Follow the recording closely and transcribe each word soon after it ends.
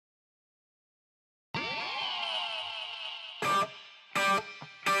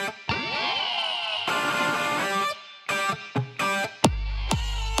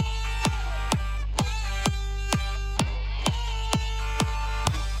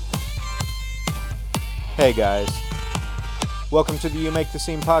Hey guys, welcome to the You Make the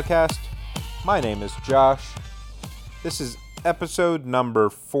Scene podcast. My name is Josh. This is episode number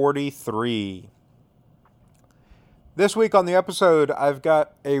 43. This week on the episode, I've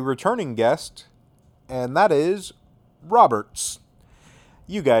got a returning guest, and that is Roberts.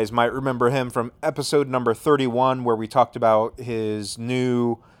 You guys might remember him from episode number 31, where we talked about his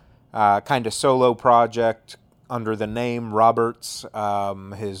new kind of solo project under the name Roberts.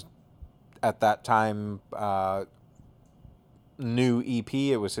 His at that time new EP.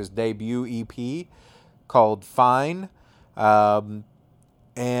 It was his debut EP called Fine. And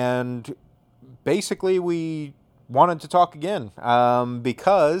basically we wanted to talk again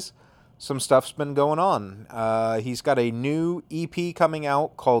because some stuff's been going on. He's got a new EP coming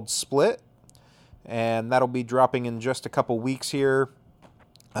out called Split, and that'll be dropping in just a couple weeks here.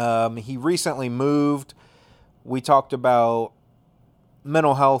 He recently moved. We talked about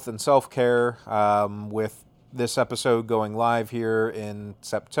mental health and self-care with this episode going live here in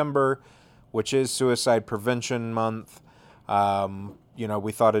September, which is Suicide Prevention Month.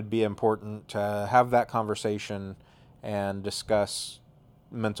 We thought it'd be important to have that conversation and discuss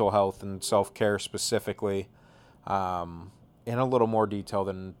mental health and self-care specifically in a little more detail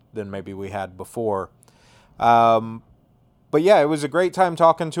than maybe we had before. But yeah, it was a great time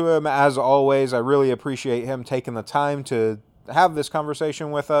talking to him. As always, I really appreciate him taking the time to have this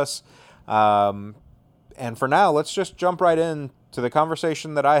conversation with us. And for now, let's just jump right in to the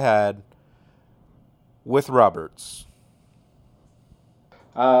conversation that I had with Roberts.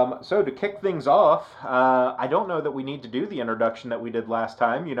 So to kick things off, I don't know that we need to do the introduction that we did last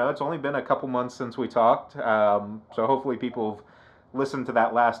time. You know, it's only been a couple months since we talked. So hopefully people have listened to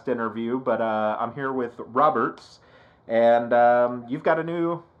that last interview. But I'm here with Roberts, and you've got a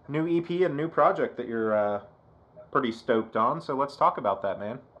new EP and new project that you're pretty stoked on. So let's talk about that,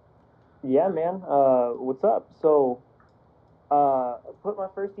 man. Yeah, man. What's up? So, I put my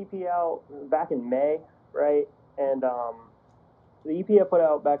first EP out back in May, right? And the EP I put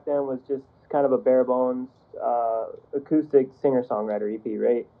out back then was just kind of a bare bones acoustic singer-songwriter EP,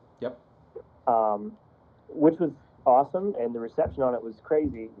 right? Yep. Which was awesome, and the reception on it was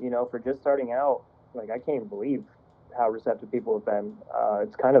crazy. You know, for just starting out, like I can't even believe how receptive people have been.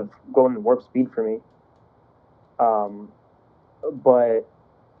 It's kind of going at warp speed for me. But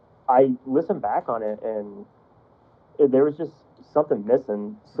I listened back on it, and there was just something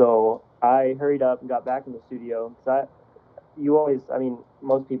missing. So I hurried up and got back in the studio.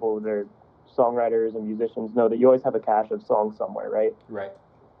 Most people that are songwriters and musicians know that you always have a cache of songs somewhere, right? Right.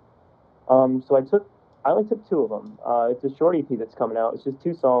 So I only took two of them. It's a short EP that's coming out. It's just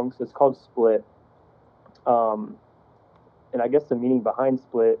two songs. It's called Split. And I guess the meaning behind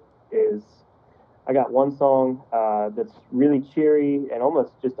Split is I got one song that's really cheery and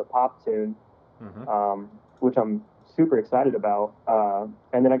almost just a pop tune, which I'm super excited about.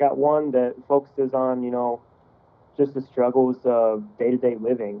 And then I got one that focuses on, just the struggles of day-to-day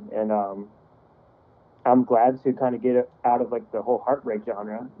living. And I'm glad to kind of get out of like the whole heartbreak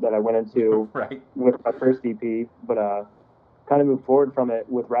genre that I went into right. with my first EP, but kind of move forward from it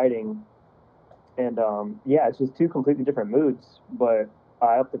with writing. And it's just two completely different moods, but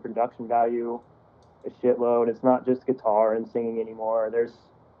I up the production value a shitload. It's not just guitar and singing anymore. There's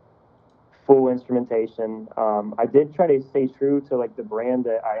full instrumentation. I did try to stay true to like the brand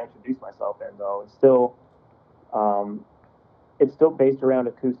that I introduced myself in, though. It's still based around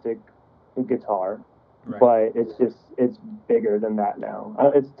acoustic guitar, right. But it's bigger than that now.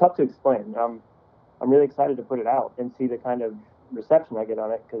 It's tough to explain. I'm really excited to put it out and see the kind of reception I get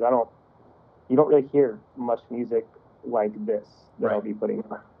on it, because you don't really hear much music like this that right. I'll be putting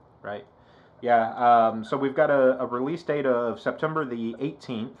on. Right. Yeah, so we've got a release date of September the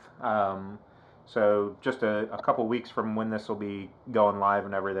 18th, so just a couple weeks from when this will be going live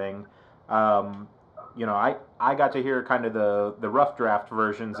and everything. I got to hear kind of the rough draft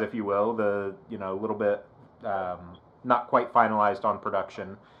versions, if you will, a little bit not quite finalized on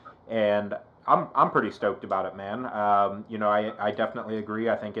production, and I'm pretty stoked about it, man. I definitely agree.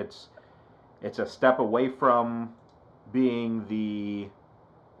 I think it's a step away from being the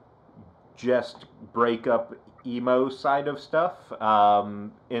just break up emo side of stuff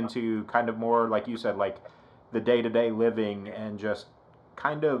into kind of more, like you said, like the day-to-day living, and just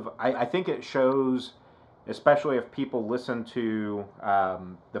kind of I think it shows, especially if people listen to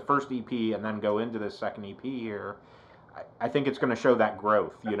the first EP and then go into this second EP here, I think it's going to show that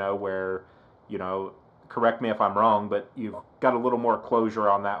growth, where, correct me if I'm wrong, but you've got a little more closure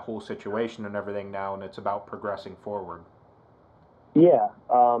on that whole situation and everything now, and it's about progressing forward. Yeah,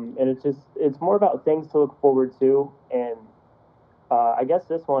 and it's more about things to look forward to, and I guess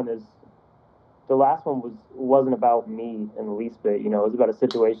this one is the last one wasn't about me in the least bit. You know, it was about a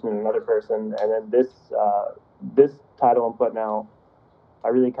situation and another person. And then this title I'm putting out, I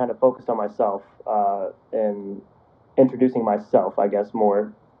really kind of focused on myself and introducing myself, I guess,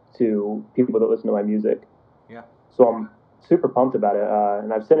 more to people that listen to my music. Yeah. So I'm super pumped about it,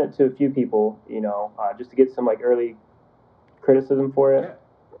 and I've sent it to a few people, you know, just to get some like early criticism for it.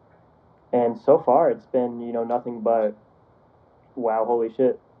 Yeah. And so far, it's been, you know, nothing but wow, holy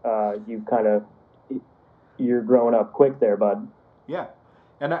shit, you're growing up quick there, bud. Yeah,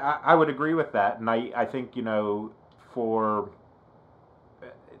 and I would agree with that, and I think, you know, for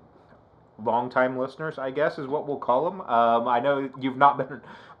long-time listeners, I guess is what we'll call them. I know you've not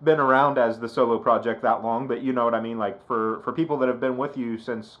been around as the solo project that long, but you know what I mean. Like for people that have been with you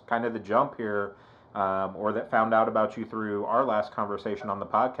since kind of the jump here, or that found out about you through our last conversation on the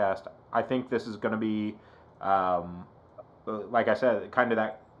podcast, I think this is going to be, like I said, kind of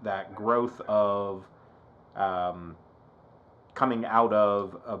that growth of coming out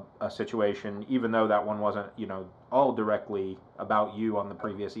of a situation, even though that one wasn't, you know, all directly about you on the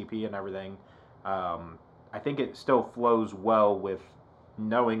previous EP and everything. I think it still flows well with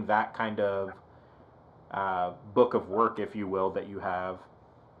knowing that kind of book of work, if you will, that you have,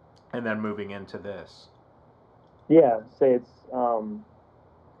 and then moving into this. Yeah, say it's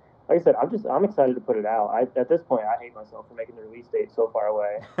like I said, I'm excited to put it out. At this point, I hate myself for making the release date so far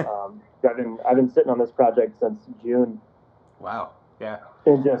away. I've been sitting on this project since June. Wow. Yeah.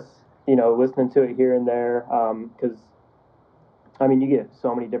 And just, you know, listening to it here and there, because I mean, you get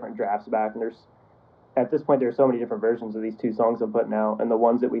so many different drafts back, and at this point there's so many different versions of these two songs I'm putting out, and the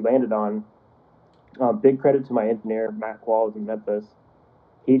ones that we landed on. Big credit to my engineer Matt Qualls in Memphis.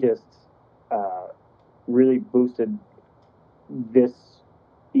 He just really boosted this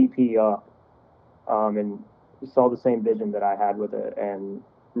EP up, and saw the same vision that I had with it, and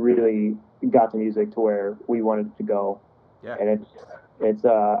really got the music to where we wanted it to go. Yeah. And it's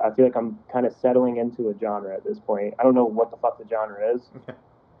I feel like I'm kind of settling into a genre at this point. I don't know what the fuck the genre is,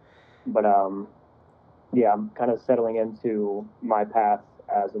 but yeah, I'm kind of settling into my path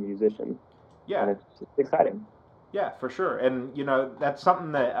as a musician. Yeah. And it's exciting. Yeah, for sure. And you know, that's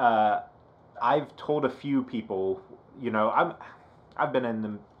something that I've told a few people. You know, I've been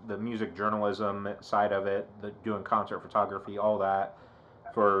in the music journalism side of it, doing concert photography, all that,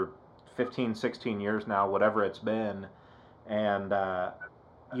 for 15, 16 years now, whatever it's been. And,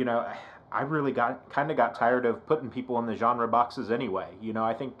 you know, I really got tired of putting people in the genre boxes anyway. You know,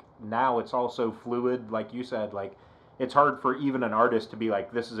 I think now it's also fluid, like you said, like it's hard for even an artist to be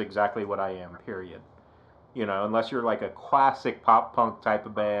like, this is exactly what I am, period. You know, unless you're like a classic pop punk type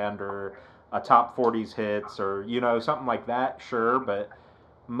of band or a top 40s hits or, you know, something like that, sure. But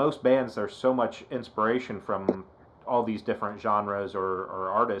most bands, there's so much inspiration from all these different genres or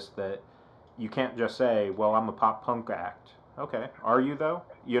artists that you can't just say, well, I'm a pop punk act. Okay, are you though?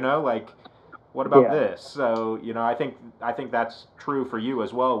 You know, like, what about this? So, you know, I think that's true for you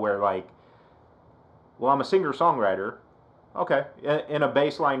as well, where like, well, I'm a singer-songwriter. Okay, in a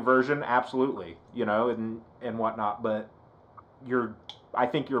baseline version, absolutely, you know, and whatnot. But I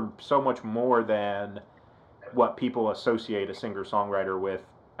think you're so much more than what people associate a singer-songwriter with,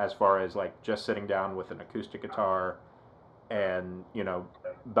 as far as like just sitting down with an acoustic guitar and, you know,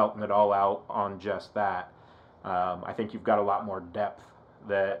 belting it all out on just that. I think you've got a lot more depth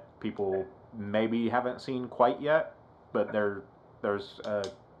that people maybe haven't seen quite yet, but there's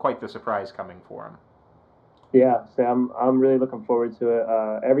quite the surprise coming for them. Yeah, so I'm really looking forward to it.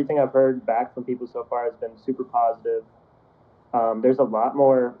 Everything I've heard back from people so far has been super positive. There's a lot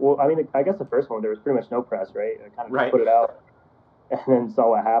more. Well, I mean, I guess the first one there was pretty much no press, right? I kind of right. put it out and then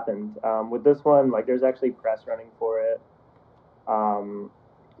saw what happened. With this one, like, there's actually press running for it.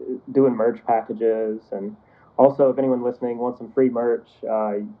 Doing merch packages, and also if anyone listening wants some free merch,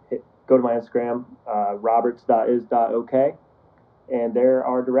 go to my Instagram, roberts.is.ok. And there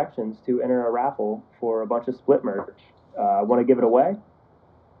are directions to enter a raffle for a bunch of split merch. I want to give it away.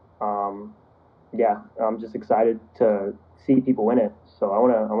 Yeah, I'm just excited to see people win it. So I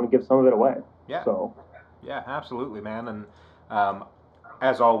want to give some of it away. Yeah. So. Yeah, absolutely, man. And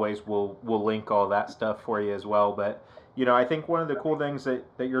as always, we'll link all that stuff for you as well. But you know, I think one of the cool things that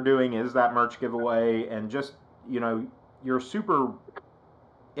you're doing is that merch giveaway, and just, you know, you're super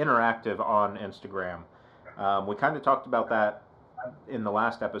interactive on Instagram. We kind of talked about that in the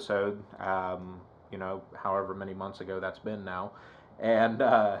last episode, you know, however many months ago that's been now. And,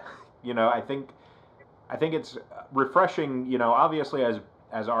 you know, I think it's refreshing, you know, obviously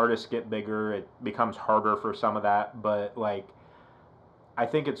as artists get bigger, it becomes harder for some of that, but like, I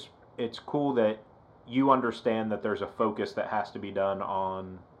think it's cool that you understand that there's a focus that has to be done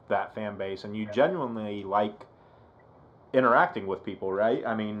on that fan base, and you genuinely like interacting with people, right?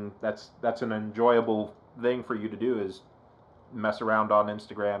 I mean, that's an enjoyable thing for you to do, is mess around on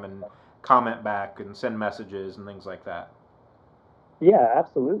Instagram and comment back and send messages and things like that. Yeah,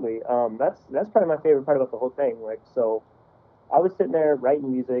 absolutely. That's probably my favorite part about the whole thing. Like, so I was sitting there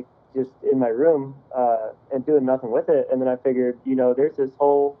writing music just in my room and doing nothing with it, and then I figured, there's this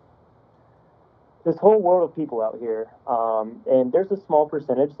whole world of people out here, and there's a small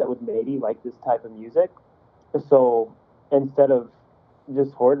percentage that would maybe like this type of music. So instead of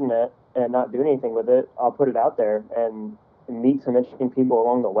just hoarding it and not doing anything with it, I'll put it out there and meet some interesting people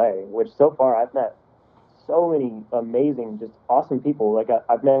along the way. Which so far I've met so many amazing, just awesome people. Like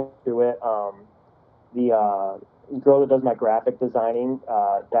I've met through it. The girl that does my graphic designing,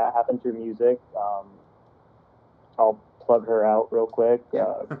 that happened through music. I'll plug her out real quick.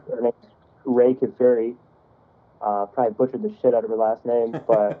 Her name's Ray Kafuri. Probably butchered the shit out of her last name,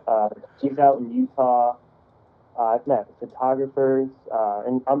 but she's out in Utah. I've met photographers,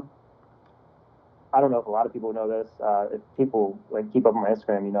 and I don't know if a lot of people know this. If people like keep up on my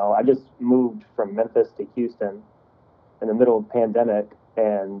Instagram, I just moved from Memphis to Houston in the middle of the pandemic,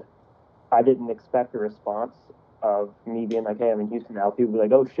 and I didn't expect a response of me being like, "Hey, I'm in Houston now." People be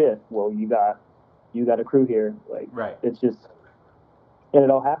like, "Oh shit, well you got a crew here." Like, right. It's just, and it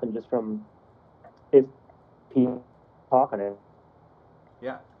all happened just from if people talking it.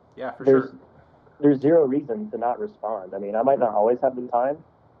 Yeah, for there's sure. there's zero reason to not respond. I mean, I might not always have the time,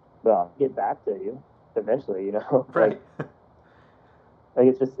 but I'll get back to you eventually. Right.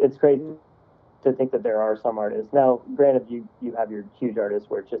 like it's crazy to think that there are some artists. Now, granted, you have your huge artists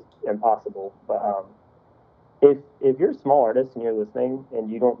where it's just impossible, but if you're a small artist and you're listening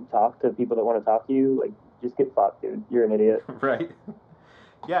and you don't talk to people that want to talk to you, like, just get fucked, dude. You're an idiot. Right.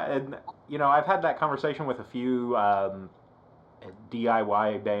 Yeah, and I've had that conversation with a few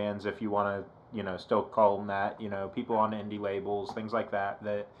DIY bands, if you want to, still call them that. People on indie labels, things like that.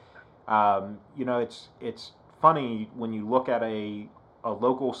 That it's funny when you look at a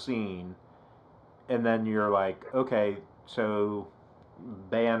local scene, and then you're like, okay, so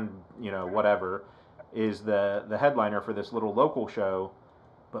band, whatever, is the headliner for this little local show,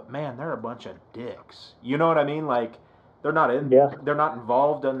 but man, they're a bunch of dicks. You know what I mean? Like, Yeah. they're not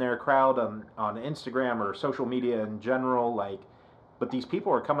involved in their crowd on Instagram or social media in general. Like, but these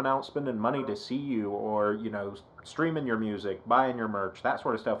people are coming out spending money to see you, or streaming your music, buying your merch, that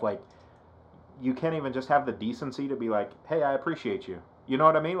sort of stuff. Like, you can't even just have the decency to be like, hey, I appreciate you. You know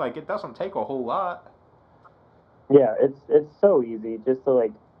what I mean? Like, it doesn't take a whole lot. Yeah, it's so easy just to,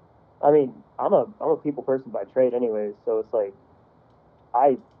 like, I mean, I'm a people person by trade anyways, so it's like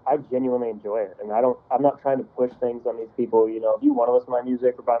I genuinely enjoy it, and I'm not trying to push things on these people. If you want to listen to my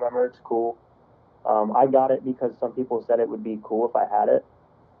music or buy my merch, cool. I got it because some people said it would be cool if I had it.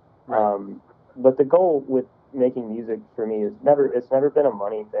 Right. But the goal with making music for me it's never been a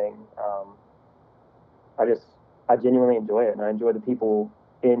money thing. I genuinely enjoy it, and I enjoy the people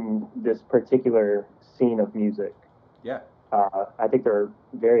in this particular scene of music. Yeah. I think they're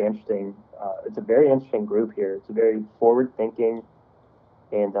very interesting. It's a very interesting group here. It's a very forward-thinking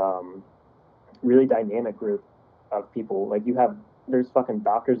and really dynamic group of people. Like, there's fucking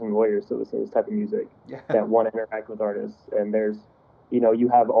doctors and lawyers that listen to this type of music Yeah. that want to interact with artists, and there's, you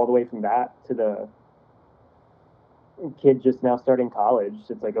have all the way from that to the kid just now starting college.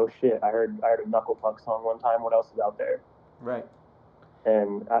 It's like, oh shit, I heard a Knuckle Puck song one time. What else is out there? Right.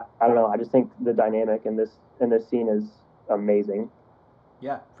 And I don't know. I just think the dynamic in this scene is amazing.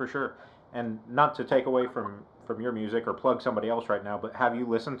 Yeah, for sure. And not to take away from your music or plug somebody else right now, but have you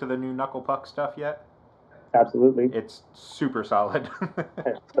listened to the new Knuckle Puck stuff yet? Absolutely. It's super solid.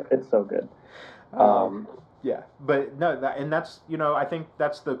 It's so good. Yeah, but no, and that's I think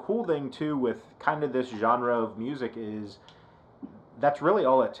that's the cool thing too with kind of this genre of music, is that's really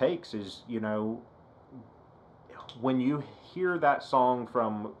all it takes is when you hear that song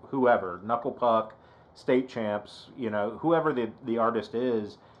from whoever, Knuckle Puck, State Champs, whoever the artist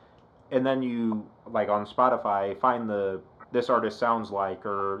is, and then you, like, on Spotify, find the this artist sounds like,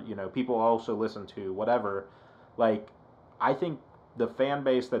 or people also listen to whatever. Like, I think the fan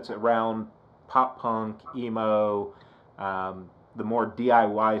base that's around pop punk, emo, the more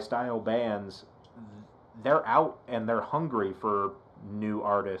DIY style bands, they're out and they're hungry for new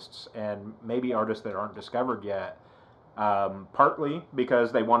artists, and maybe artists that aren't discovered yet. Partly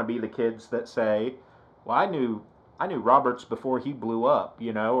because they want to be the kids that say, "Well, I knew Roberts before he blew up,"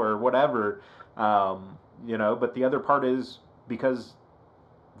 or whatever. But the other part is because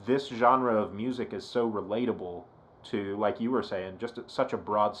this genre of music is so relatable to, like you were saying, just such a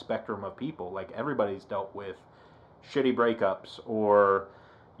broad spectrum of people. Like, everybody's dealt with shitty breakups, or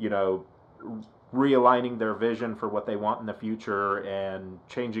you know, realigning their vision for what they want in the future and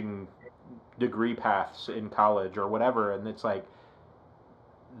changing degree paths in college or whatever. And it's like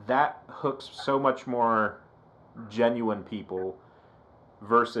that hooks so much more genuine people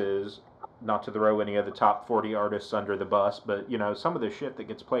versus, not to throw any of the top 40 artists under the bus, but you know, some of the shit that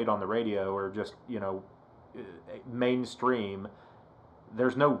gets played on the radio or just, you know, mainstream,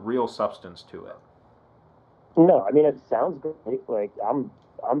 there's no real substance to it. No, I mean it sounds great. Like I'm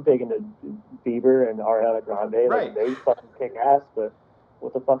big into Bieber and Ariana Grande. Like Right. they fucking kick ass, but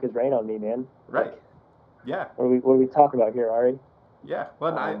what the fuck is Rain on Me, man? Right. Like, yeah. What are we talking about here, Ari? Yeah.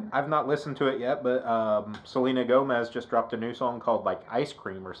 Well, I've not listened to it yet, but Selena Gomez just dropped a new song called like Ice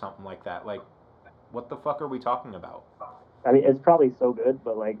Cream or something like that. Like, what the fuck are we talking about? I mean, it's probably so good,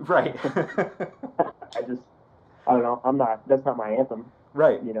 but like, right. I don't know. That's not my anthem.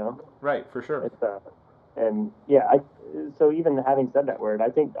 Right. You know. Right. For sure. It's and yeah, so even having said that word, I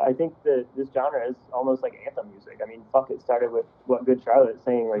think that this genre is almost like anthem music. I mean, fuck, it started with What Good Charlotte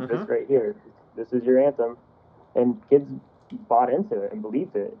saying like this right here, this is your anthem, and kids bought into it and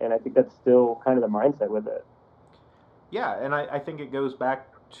believed it, and I think that's still kind of the mindset with it. Yeah, and I think it goes back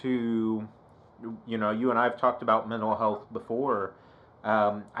to, you know, you and I have talked about mental health before.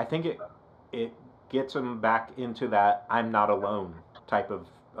 I think it gets them back into that I'm not alone type of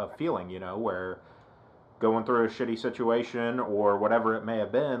feeling, you know, where going through a shitty situation or whatever it may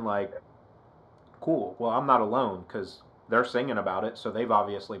have been, like, cool, well, I'm not alone because they're singing about it, so they've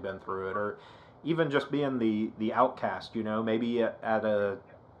obviously been through it. Or even just being the outcast, you know, maybe at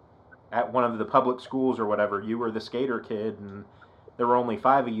one of the public schools or whatever, you were the skater kid and there were only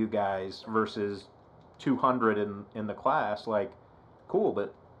 5 of you guys versus 200 in the class. Like, cool,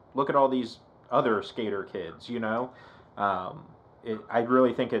 but look at all these other skater kids, you know. I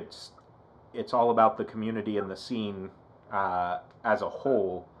really think it's all about the community and the scene as a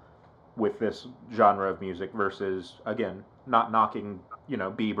whole with this genre of music versus, again, not knocking, you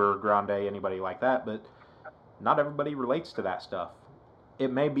know, Bieber, Grande, anybody like that, but not everybody relates to that stuff.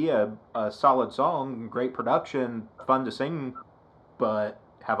 It may be a solid song, great production, fun to sing, but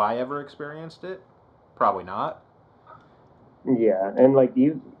have I ever experienced it? Probably not. Yeah, and like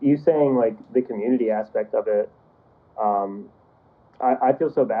you saying like the community aspect of it, I feel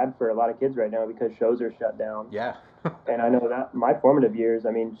so bad for a lot of kids right now because shows are shut down. Yeah. And I know that my formative years,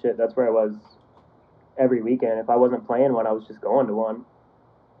 I mean, shit, that's where I was every weekend. If I wasn't playing one, I was just going to one.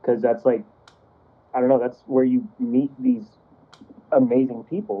 Because that's like, I don't know, that's where you meet these amazing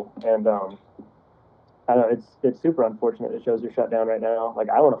people. And I don't know, it's super unfortunate that shows are shut down right now. Like,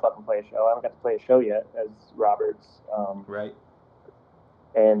 I want to fucking play a show. I haven't got to play a show yet as Roberts. Right.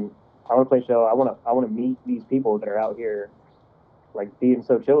 And I want to play a show. I want to meet these people that are out here, like being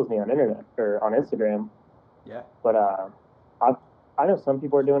so chill with me on internet or on Instagram. Yeah. But I know some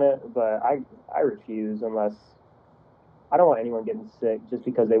people are doing it, but I refuse unless I don't want anyone getting sick just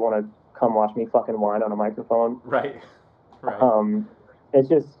because they want to come watch me fucking whine on a microphone. Right. Right. It's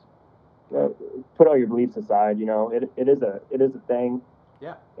just put all your beliefs aside. You know, it is a thing.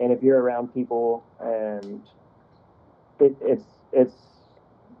 Yeah. And if you're around people and it's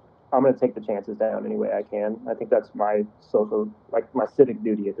I'm gonna take the chances down any way I can. I think that's my social, like my civic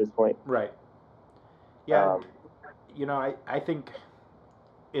duty at this point. Right. Yeah. You know, I think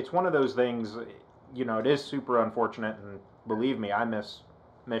it's one of those things. You know, it is super unfortunate, and believe me, I miss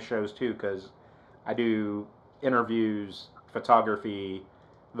shows too because I do interviews, photography,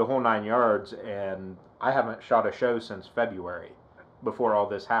 the whole 9 yards, and I haven't shot a show since February before all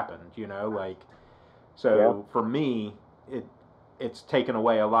this happened. You know, like, so for me, it's taken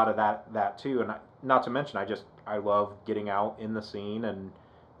away a lot of that too, and not to mention I love getting out in the scene and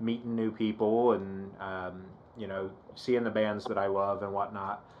meeting new people and you know, seeing the bands that I love and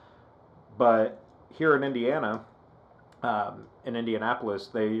whatnot. But here in Indiana, in Indianapolis,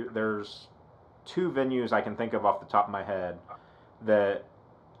 there's 2 venues I can think of off the top of my head that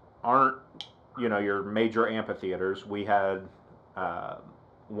aren't, you know, your major amphitheaters. We had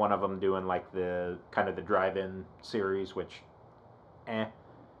one of them doing like the kind of the drive-in series, which,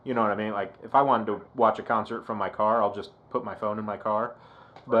 you know what I mean? Like, if I wanted to watch a concert from my car, I'll just put my phone in my car.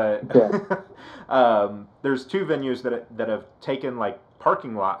 But there's 2 venues that have taken like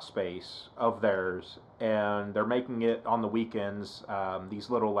parking lot space of theirs, and they're making it on the weekends, these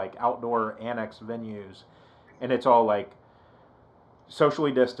little like outdoor annex venues, and it's all like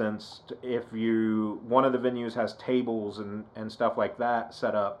socially distanced. If one of the venues has tables and stuff like that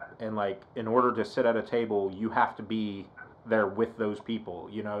set up, and like in order to sit at a table, you have to be there with those people.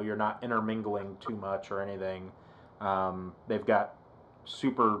 You know, you're not intermingling too much or anything. They've got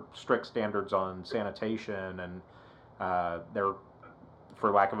super strict standards on sanitation, and they're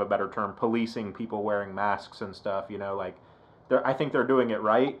for lack of a better term, policing people wearing masks and stuff. You know, like I think they're doing it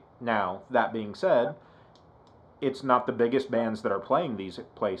right. Now, that being said, it's not the biggest bands that are playing these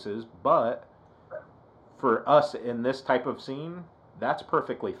places, but for us in this type of scene, that's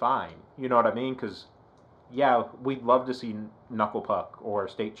perfectly fine. You know what I mean? Because, yeah, we'd love to see Knuckle Puck or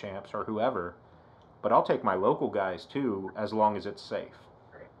State Champs or whoever, but I'll take my local guys too, as long as it's safe.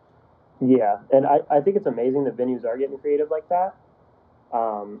 Yeah, and I think it's amazing that venues are getting creative like that.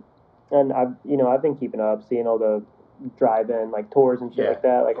 And I've been keeping up, seeing all the drive-in like tours and shit like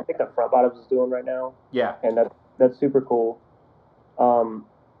that. Like I think the Front Bottoms is doing right now. Yeah, and that's super cool.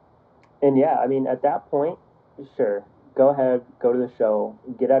 And yeah, I mean, at that point, sure, go ahead, go to the show,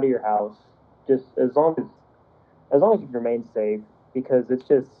 get out of your house, just as long as you remain safe, because it's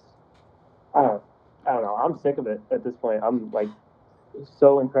just, I don't know, I'm sick of it at this point. I'm like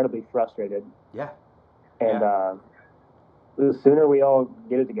so incredibly frustrated. Yeah. And the sooner we all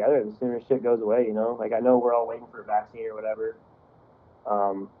get it together, the sooner shit goes away. You know, like I know we're all waiting for a vaccine or whatever,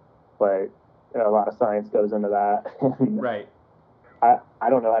 but a lot of science goes into that. Right. I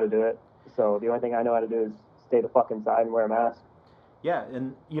don't know how to do it. So the only thing I know how to do is stay the fuck inside and wear a mask. Yeah,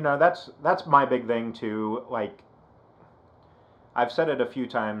 and you know that's my big thing too. Like I've said it a few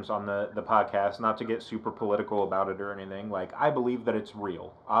times on the podcast, not to get super political about it or anything. Like I believe that it's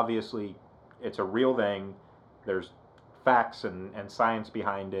real. Obviously, it's a real thing. There's facts and science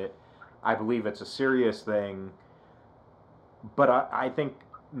behind it. I believe it's a serious thing. But I think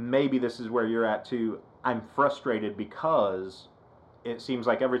maybe this is where you're at too. I'm frustrated because it seems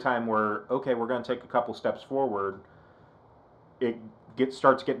like every time we're going to take a couple steps forward, it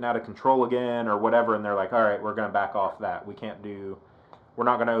starts getting out of control again or whatever, and they're like, all right, we're going to back off that. We're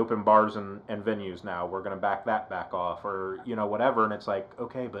not going to open bars and venues now. We're going to back off, or you know, whatever. And it's like,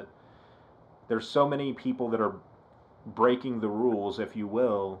 okay, but there's so many people that are breaking the rules, if you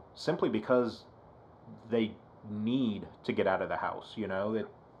will, simply because they need to get out of the house. You know, that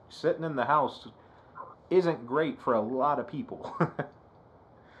sitting in the house isn't great for a lot of people.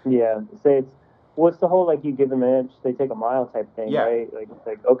 Yeah, say it's the whole like you give them an inch, they take a mile type thing, right? Like it's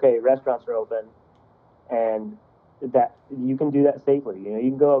like, okay, restaurants are open, and that you can do that safely. You know, you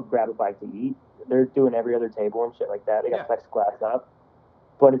can go grab a bite to eat. They're doing every other table and shit like that. They got plexiglass up,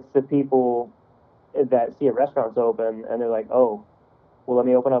 but it's the people that see a restaurant's open and they're like, oh, well, let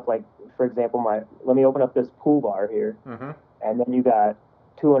me open up, like, for example, let me open up this pool bar here, and then you got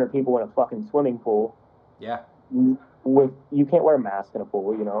 200 people in a fucking swimming pool. Yeah. You can't wear a mask in a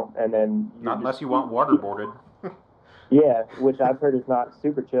pool, you know, and then not unless you want waterboarded. Yeah, which I've heard is not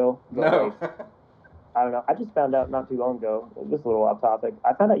super chill. But no. Like, I don't know. I just found out not too long ago. Just a little off topic.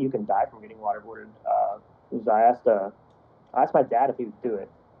 I found out you can die from getting waterboarded. I asked my dad if he would do it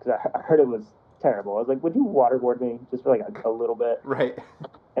because I heard it was terrible. I was like, "Would you waterboard me just for like a little bit?" Right.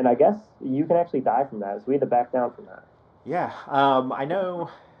 And I guess you can actually die from that. So we had to back down from that. Yeah. I know.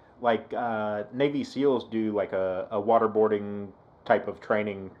 Like Navy SEALs do like a waterboarding type of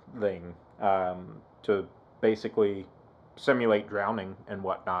training thing to basically simulate drowning and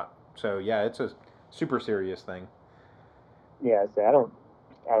whatnot. So yeah, it's a super serious thing. Yeah, so I don't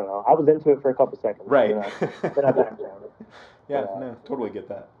know. I was into it for a couple seconds. Right. Then I backed down. Yeah, no, totally get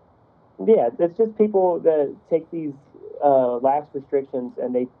that. Yeah, it's just people that take these lax restrictions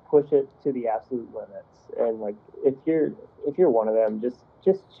and they push it to the absolute limits. And like, if you're one of them,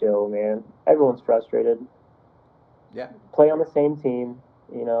 just chill, man. Everyone's frustrated. Yeah. Play on the same team.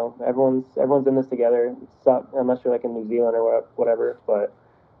 You know, everyone's in this together. Unless you're like in New Zealand or whatever, but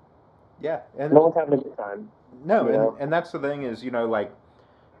yeah, and no one's having a good time. No, and that's the thing is, you know, like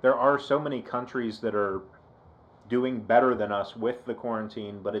there are so many countries that are doing better than us with the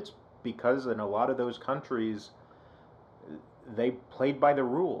quarantine, but it's because in a lot of those countries they played by the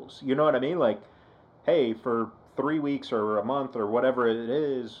rules. You know what I mean? Like, hey, for 3 weeks or a month or whatever it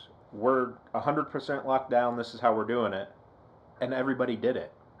is, we're 100% locked down. This is how we're doing it. And everybody did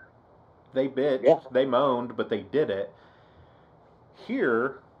it. They bitched, they moaned, but they did it.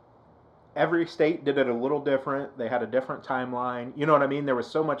 Here, every state did it a little different. They had a different timeline. You know what I mean? There was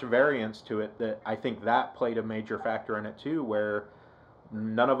so much variance to it that I think that played a major factor in it too, where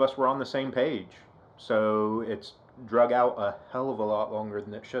none of us were on the same page. So it's drug out a hell of a lot longer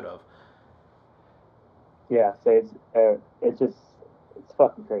than it should have. Yeah, so it's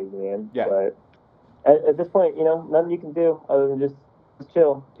fucking crazy, man. Yeah. But at this point, you know, nothing you can do other than just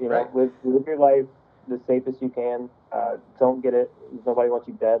chill. You know, right. live your life the safest you can. Don't get it. Nobody wants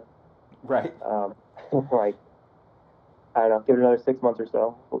you dead. Right. Like, I don't know. Give it another 6 months or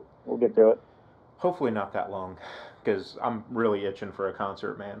so. We'll get through it. Hopefully not that long, because I'm really itching for a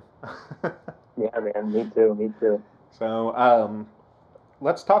concert, man. Yeah, man. Me too. So,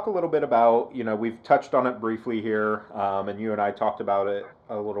 let's talk a little bit about, we've touched on it briefly here, and you and I talked about it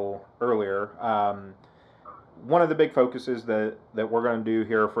a little earlier. One of the big focuses that we're going to do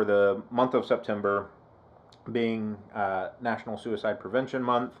here for the month of September, being National Suicide Prevention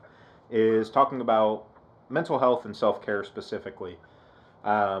Month, is talking about mental health and self care specifically.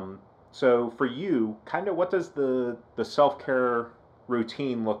 So for you, kind of, what does the self care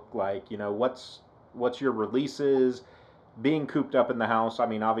routine look like? What's your releases? Being cooped up in the house. I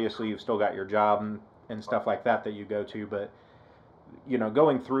mean, obviously you've still got your job and stuff like that you go to, but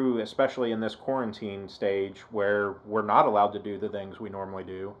going through, especially in this quarantine stage where we're not allowed to do the things we normally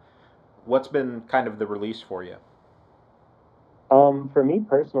do, what's been kind of the release for you? For me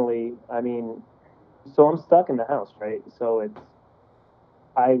personally, I mean, so I'm stuck in the house, right? So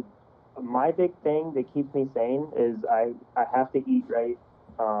I, my big thing that keeps me sane is I have to eat right.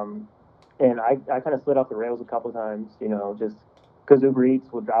 Um, and I kind of slid off the rails a couple of times, just because Uber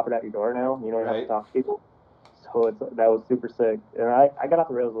Eats will drop it at your door now. You don't have to Right. talk to people. So that was super sick. And I got off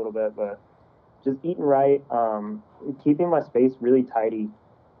the rails a little bit, but just eating right, keeping my space really tidy.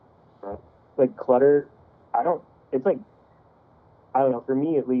 Like clutter, I don't, it's like, I don't know, for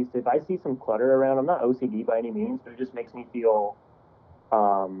me at least, if I see some clutter around, I'm not OCD by any means, but it just makes me feel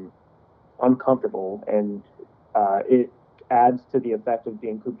um, uncomfortable, and it adds to the effect of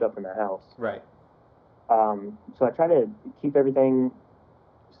being cooped up in the house. Right. So I try to keep everything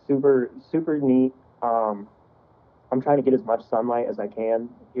super, super neat. Um, I'm trying to get as much sunlight as I can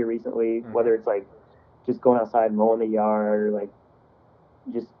here recently, Mm-hmm. whether it's like just going outside and mowing the yard, or like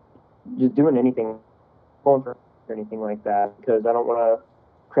just just doing anything, going for or anything like that, because I don't want to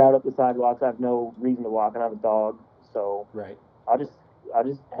crowd up the sidewalks. I have no reason to walk, and I have a dog, so Right. I'll just I'll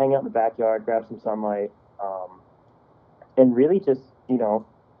just hang out in the backyard, grab some sunlight, and really just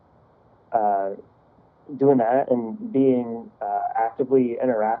uh, doing that and being actively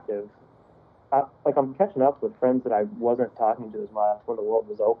interactive. Like I'm catching up with friends that I wasn't talking to as much when the world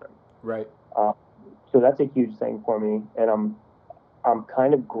was open. Right. Uh, so that's a huge thing for me, and I'm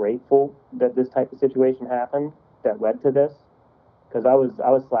kind of grateful that this type of situation happened that led to this, because I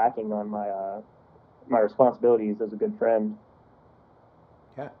was slacking on my responsibilities as a good friend.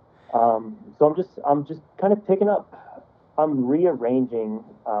 Yeah. So I'm just kind of picking up. I'm rearranging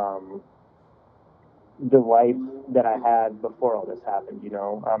the life that I had before all this happened.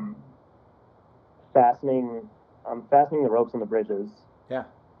 Fastening I'm fastening the ropes on the bridges Yeah.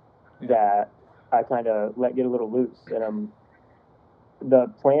 Yeah. that I kind of let get a little loose, and the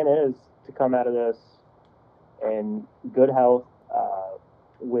plan is to come out of this in good health,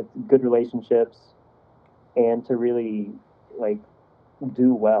 with good relationships, and to really like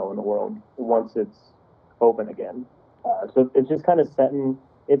do well in the world once it's open again. So it's just kind of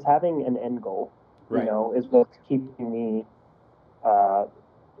it's having an end goal, Right. is what's keeping me uh,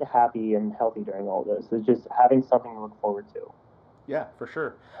 happy and healthy during all this. Is just having something to look forward to. Yeah, for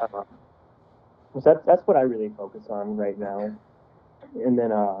sure. Uh, so that's what I really focus on right now. And then,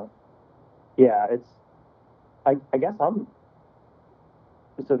 yeah, I guess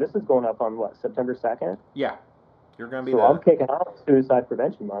so this is going up on what, September 2nd? Yeah. You're going to be So I'm the. kicking off Suicide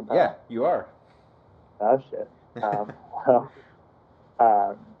Prevention Month, huh? Yeah, you are. Oh, shit. Well,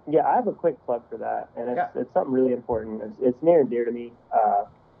 uh, yeah, I have a quick plug for that, and it's Yeah. it's something really important. It's near and dear to me.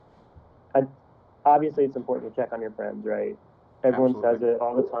 I, obviously, it's important to check on your friends, right? Everyone says Absolutely. it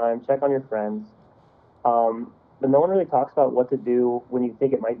all the time. Check on your friends. But no one really talks about what to do when you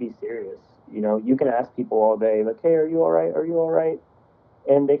think it might be serious. You can ask people all day, like, "Hey, are you all right? Are you all right?"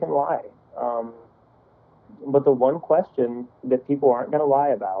 And they can lie. But the one question that people aren't going to lie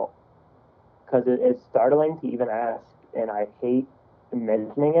about, because it's startling to even ask, and I hate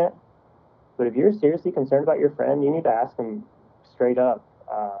mentioning it, but if you're seriously concerned about your friend, you need to ask them straight up,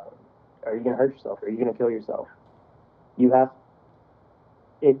 are you going to hurt yourself? Are you going to kill yourself? You have,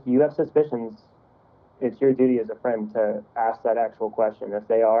 if you have suspicions, it's your duty as a friend to ask that actual question. If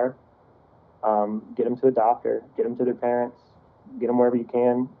they are, get them to a doctor, get them to their parents, get them wherever you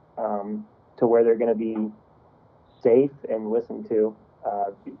can, to where they're going to be safe and listened to,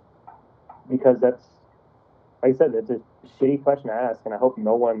 because that's, like I said, it's a shitty question to ask, and I hope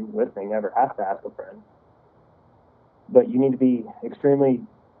no one listening ever has to ask a friend. But you need to be extremely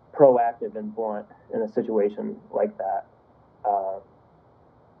proactive and blunt in a situation like that. Uh,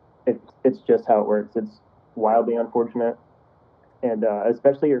 it's just how it works. It's wildly unfortunate, and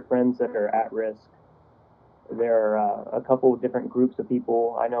especially your friends that are at risk. There are a couple of different groups of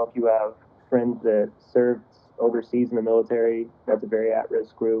people. I know if you have friends that served overseas in the military, that's a very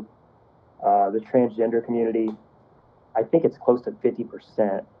at-risk group. The transgender community, I think it's close to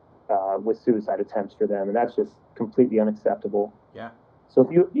 50% with suicide attempts for them, and that's just completely unacceptable. Yeah. So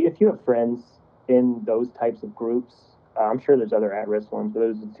if you have friends in those types of groups, I'm sure there's other at-risk ones, but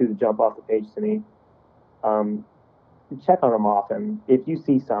those are the two that jump off the page to me. Um, Check on them often. If you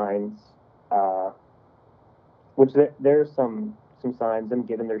see signs, uh, which there's some signs, them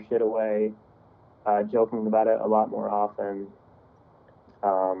giving their shit away, joking about it a lot more often,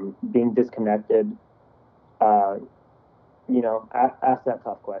 being disconnected. Uh, ask that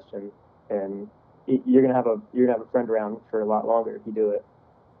tough question, and you're gonna have a friend around for a lot longer if you do it.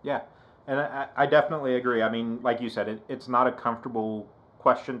 Yeah, and I definitely agree. I mean, like you said, it's not a comfortable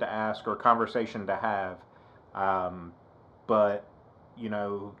question to ask or conversation to have, um, but you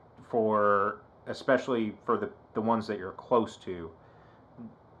know, for especially for the ones that you're close to.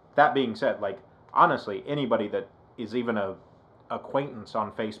 That being said, like honestly, anybody that is even a acquaintance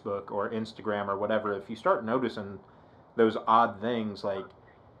on Facebook or Instagram or whatever, if you start noticing those odd things, like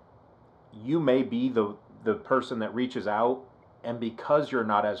you may be the person that reaches out, and because you're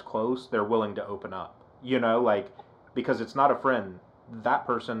not as close, they're willing to open up. You know, like because it's not a friend, that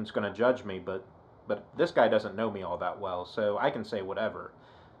person's going to judge me, but this guy doesn't know me all that well, so I can say whatever.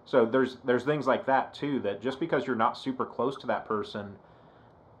 So there's things like that too, that just because you're not super close to that person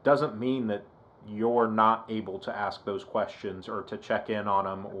doesn't mean that you're not able to ask those questions or to check in on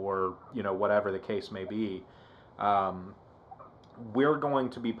them, or whatever the case may be. um, we're going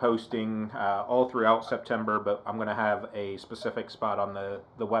to be posting all throughout September, but I'm going to have a specific spot on the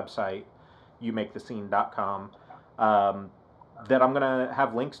website, youmakethescene.com, that I'm going to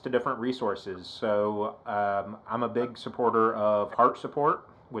have links to different resources. So I'm a big supporter of Heart Support,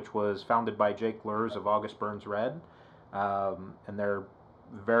 which was founded by Jake Lurs of August Burns Red. And they're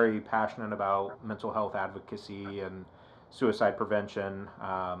very passionate about mental health advocacy and suicide prevention.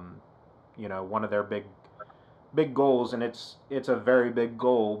 One of their big goals, and it's a very big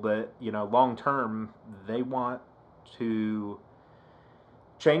goal, but long term they want to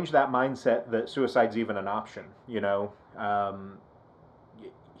change that mindset that suicide's even an option.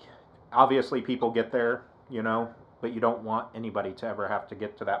 Obviously people get there, but you don't want anybody to ever have to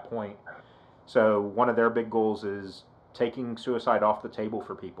get to that point. So one of their big goals is taking suicide off the table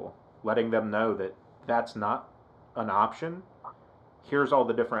for people, letting them know that that's not an option. Here's all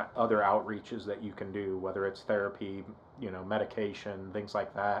the different other outreaches that you can do, whether it's therapy, medication, things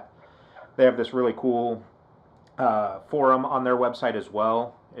like that. They have this really cool forum on their website as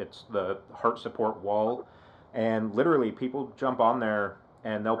well. It's the Heart Support Wall, and literally people jump on there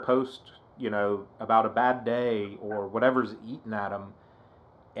and they'll post, about a bad day or whatever's eating at them,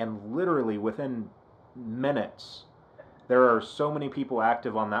 and literally within minutes, there are so many people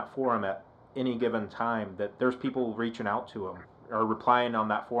active on that forum at any given time that there's people reaching out to them or replying on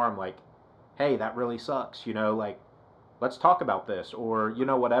that forum like, hey, that really sucks, like let's talk about this, or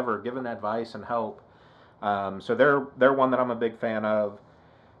whatever, giving advice and help. So they're one that I'm a big fan of.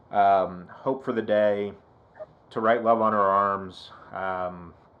 Hope for the Day, To Write Love on Her Arms.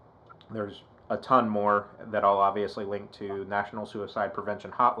 There's a ton more that I'll obviously link to. National Suicide Prevention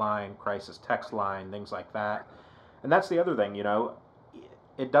Hotline, Crisis Text Line, things like that. And that's the other thing,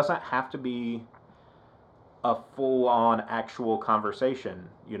 it doesn't have to be a full-on actual conversation.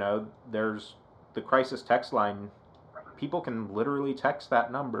 There's the Crisis Text Line. People can literally text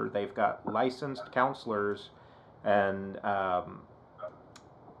that number. They've got licensed counselors and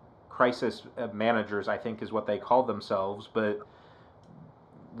crisis managers, I think is what they call themselves, but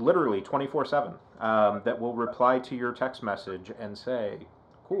literally 24/7, that will reply to your text message and say,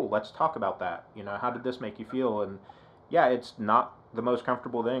 cool, let's talk about that. How did this make you feel? And yeah, it's not the most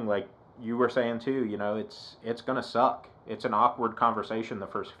comfortable thing, like you were saying too. It's gonna suck. It's an awkward conversation the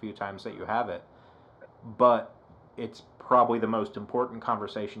first few times that you have it, but it's probably the most important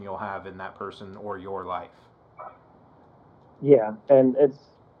conversation you'll have in that person or your life. Yeah, and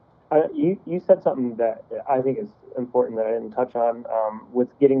you said something that I think is important that I didn't touch on, with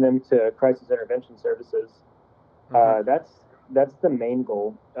getting them to crisis intervention services. Mm-hmm. That's the main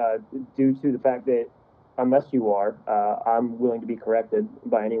goal, due to the fact that unless you are, I'm willing to be corrected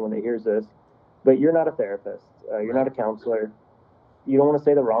by anyone that hears this, but you're not a therapist, you're not a counselor. You don't want to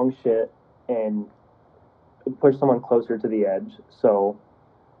say the wrong shit and push someone closer to the edge. So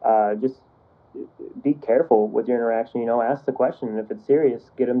just be careful with your interaction. Ask the question, and if it's serious,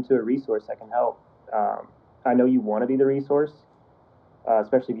 get them to a resource that can help. I know you want to be the resource,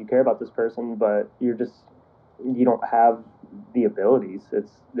 especially if you care about this person, but you don't have the abilities.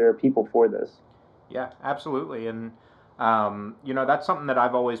 There are people for this. Yeah, absolutely. And that's something that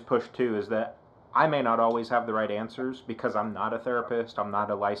I've always pushed too, is that I may not always have the right answers because I'm not a therapist, I'm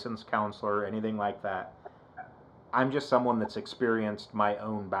not a licensed counselor, anything like that. I'm just someone that's experienced my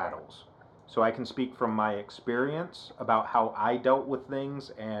own battles. so I can speak from my experience about how I dealt with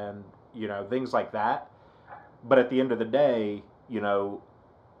things and, things like that. But at the end of the day,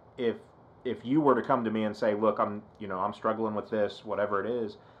 if if you were to come to me and say, "Look, I'm struggling with this, whatever it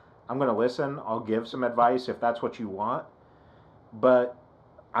is," I'm going to listen. I'll give some advice if that's what you want, but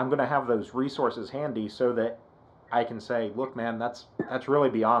I'm going to have those resources handy so that I can say, "Look, man, that's really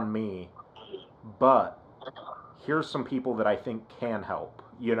beyond me, but here's some people that I think can help,"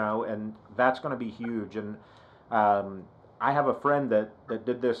 and that's going to be huge. And I have a friend that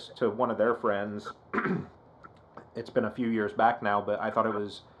did this to one of their friends. It's been a few years back now, but I thought it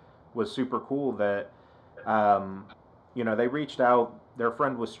was super cool that they reached out. Their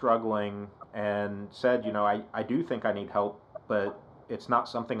friend was struggling and said, I do think I need help, but it's not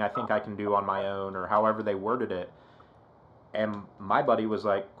something I think I can do on my own, or however they worded it. And my buddy was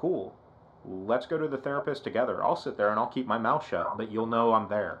like, cool, let's go to the therapist together. I'll sit there and I'll keep my mouth shut, but you'll know I'm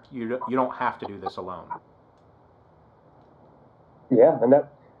there. You don't have to do this alone. Yeah, and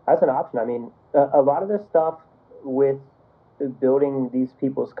that's an option. I mean, a lot of this stuff with building these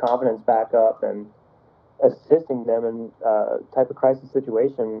people's confidence back up and assisting them in type of crisis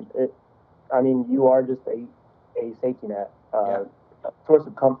situation, I mean, you are just a safety net, a source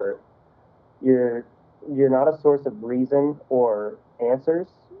of comfort. You're not a source of reason or answers,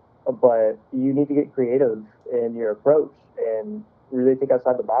 but you need to get creative in your approach and really think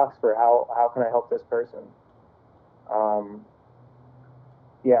outside the box for how can I help this person.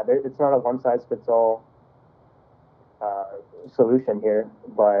 It's not a one size fits all solution here,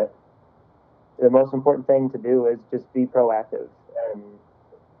 but the most important thing to do is just be proactive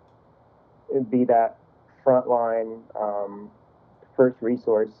and be that frontline first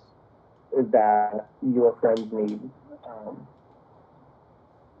resource that your friends need.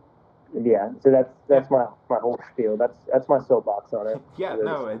 So that's my whole spiel. That's my soapbox on it. Yeah,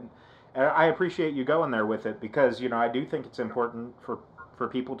 no, and I appreciate you going there with it because I do think it's important for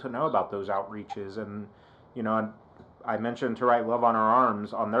people to know about those outreaches. And I mentioned To Write Love on Our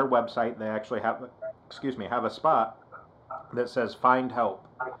Arms. On their website, they actually have a spot that says Find Help.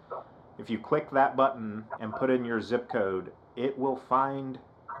 If you click that button and put in your zip code, it will find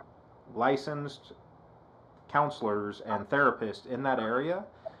licensed counselors and therapists in that area,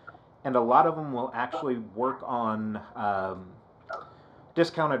 and a lot of them will actually work on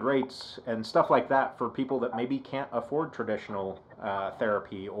discounted rates and stuff like that for people that maybe can't afford traditional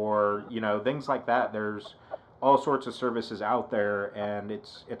therapy, or things like that. There's all sorts of services out there, and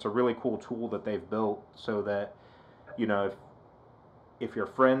it's a really cool tool that they've built so that if your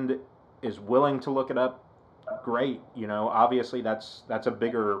friend is willing to look it up, great. Obviously that's a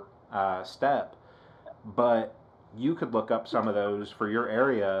bigger step, but you could look up some of those for your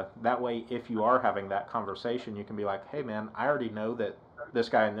area. That way, if you are having that conversation, you can be like, hey man, I already know that this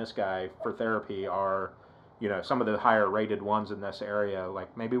guy and this guy for therapy are some of the higher rated ones in this area.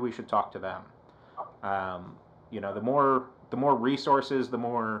 Like, maybe we should talk to them. The more resources, the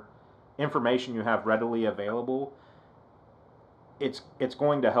more information you have readily available, it's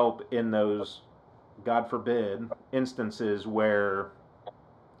going to help in those, God forbid, instances where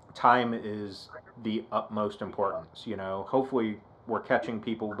time is the utmost importance. Hopefully we're catching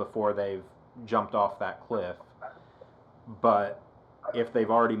people before they've jumped off that cliff. But if they've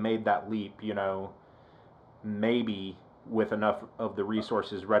already made that leap, maybe with enough of the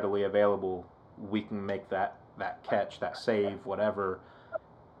resources readily available, we can make that catch, that save, whatever,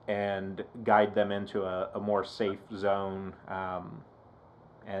 and guide them into a more safe zone,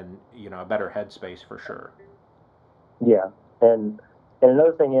 and a better headspace for sure. Yeah, and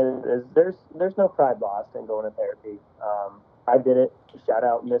another thing is there's no pride lost in going to therapy. I did it. Shout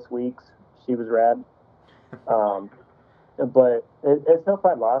out Miss Weeks, she was rad. But it's no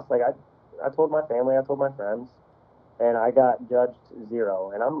pride lost. Like I told my family, I told my friends, and I got judged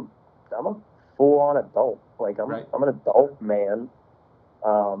zero. And I'm a full on adult. Like I'm an adult man.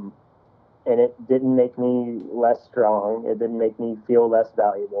 And it didn't make me less strong. It didn't make me feel less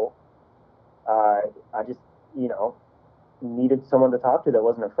valuable. I just needed someone to talk to that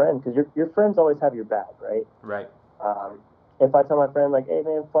wasn't a friend, because your friends always have your back, right? Right. If I tell my friend like, hey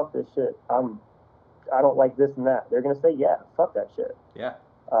man, fuck this shit, I don't like this and that, they're gonna say, yeah, fuck that shit. Yeah.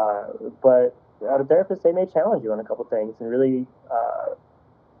 But a therapist, they may challenge you on a couple things and really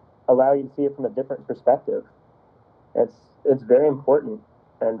allow you to see it from a different perspective. It's very important,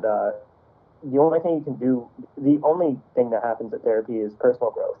 and the only thing that happens at therapy is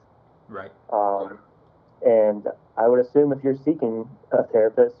personal growth. Right. And I would assume if you're seeking a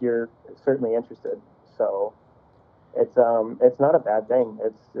therapist, you're certainly interested. So it's not a bad thing.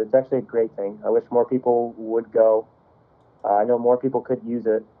 It's actually a great thing. I wish more people would go. I know more people could use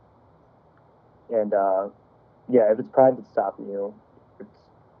it. And yeah, if it's pride that's stopping you,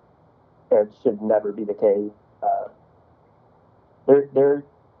 it should never be the case. They're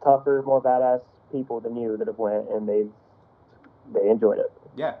tougher, more badass people than you that have went, and they enjoyed it.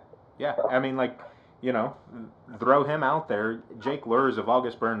 Yeah, yeah. I mean, like, you know, throw him out there. Jake Lurs of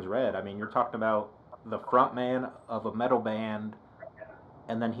August Burns Red. I mean, you're talking about the front man of a metal band,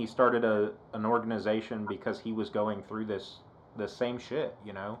 and then he started an organization because he was going through the same shit.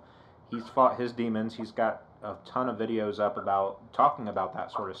 You know, he's fought his demons. He's got a ton of videos up about talking about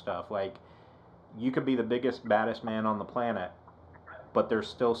that sort of stuff. Like, you could be the biggest, baddest man on the planet, but there's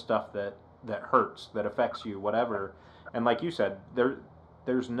still stuff that hurts, that affects you, whatever. And like you said,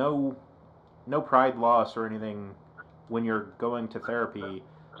 there's no pride loss or anything when you're going to therapy.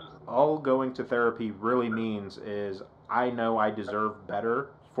 All going to therapy really means is I know I deserve better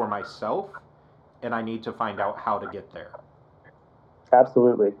for myself, and I need to find out how to get there.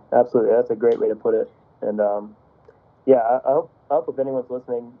 Absolutely, absolutely. That's a great way to put it. And yeah, I hope if anyone's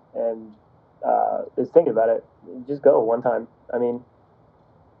listening and is thinking about it, just go one time. I mean,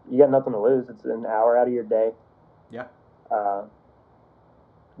 you got nothing to lose. It's an hour out of your day. Yeah.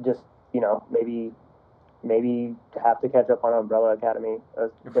 Just, you know, maybe have to catch up on Umbrella Academy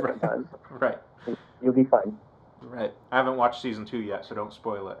at different times. Right. You'll be fine. Right. I haven't watched season 2 yet, so don't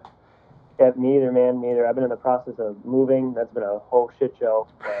spoil it. Yeah, me either, man. Me either. I've been in the process of moving. That's been a whole shit show.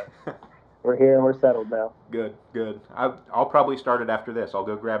 We're here and we're settled now. Good, good. I'll probably start it after this. I'll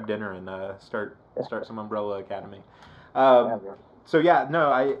go grab dinner and start some Umbrella Academy. So yeah,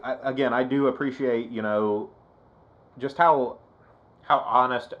 no, I do appreciate, you know, just how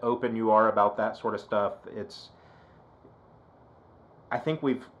honest, open you are about that sort of stuff. I think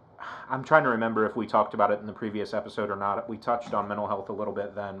I'm trying to remember if we talked about it in the previous episode or not. We touched on mental health a little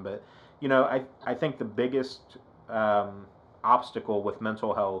bit then, but you know, I think the biggest obstacle with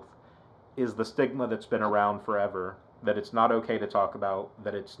mental health is the stigma that's been around forever, that it's not okay to talk about,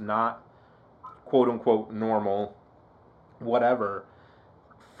 that it's not quote unquote normal, whatever.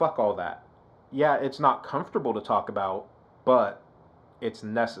 Fuck all that. Yeah, it's not comfortable to talk about, but it's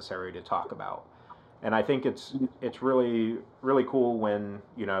necessary to talk about. And I think it's really, really cool when,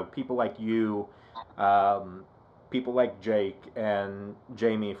 you know, people like you, people like Jake and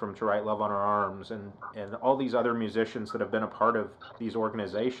Jamie from To Write Love on Our Arms, and all these other musicians that have been a part of these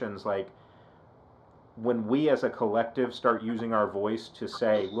organizations, like, when we as a collective start using our voice to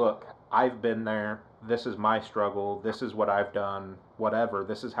say, look, I've been there, this is my struggle, this is what I've done, whatever,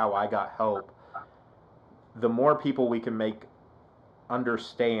 this is how I got help, the more people we can make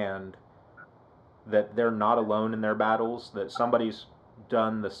understand that they're not alone in their battles, that somebody's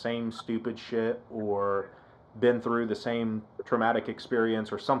done the same stupid shit or been through the same traumatic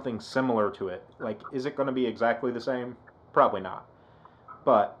experience or something similar to it. Like, is it going to be exactly the same? Probably not.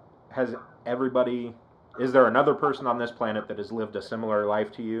 But is there another person on this planet that has lived a similar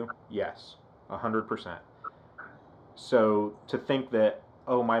life to you? Yes, 100%. So to think that,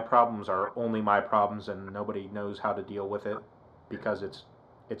 oh, my problems are only my problems and nobody knows how to deal with it because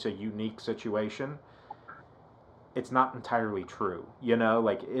it's a unique situation, it's not entirely true. You know,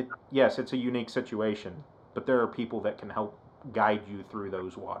 like, yes, it's a unique situation, but there are people that can help guide you through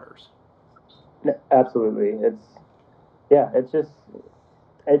those waters. Absolutely. It's just,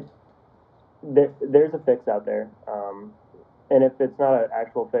 there's a fix out there. And if it's not an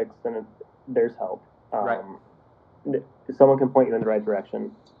actual fix, then there's help. Right. Someone can point you in the right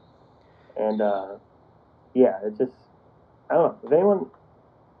direction. And yeah, it's just, I don't know.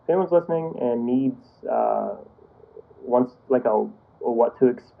 If anyone's listening and needs wants like a what to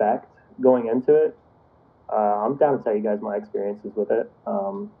expect going into it, I'm down to tell you guys my experiences with it.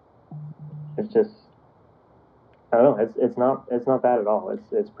 It's just, I don't know. It's not bad at all.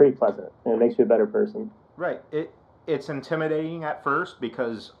 It's pretty pleasant, and it makes you a better person. Right. It's intimidating at first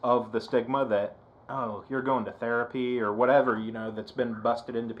because of the stigma that, oh, you're going to therapy or whatever, you know, that's been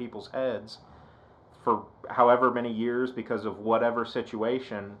busted into people's heads for however many years because of whatever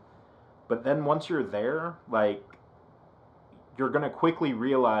situation. But then once you're there, like, you're going to quickly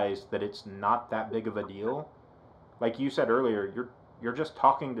realize that it's not that big of a deal. Like you said earlier, you're just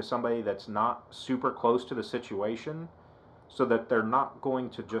talking to somebody that's not super close to the situation, so that they're not going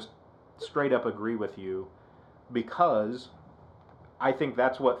to just straight up agree with you, because I think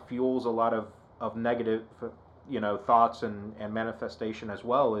that's what fuels a lot of negative, you know, thoughts and manifestation as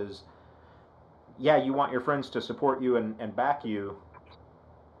well. Is, yeah, you want your friends to support you and back you,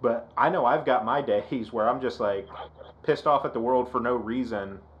 but I know I've got my days where I'm just like pissed off at the world for no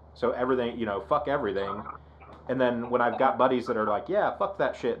reason, so everything, you know, fuck everything. And then when I've got buddies that are like, yeah, fuck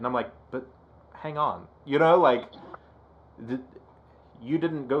that shit, and I'm like, but hang on, you know, like, you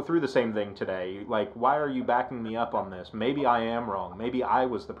didn't go through the same thing today. Like, why are you backing me up on this? Maybe I am wrong. Maybe I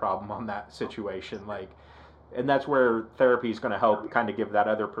was the problem on that situation. Like, and that's where therapy is going to help kind of give that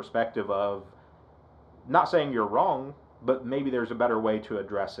other perspective of not saying you're wrong, but maybe there's a better way to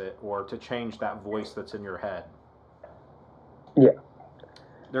address it or to change that voice that's in your head. Yeah.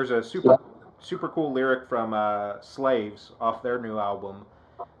 There's a super cool lyric from Slaves off their new album,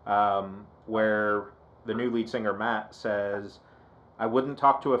 where the new lead singer Matt says, "I wouldn't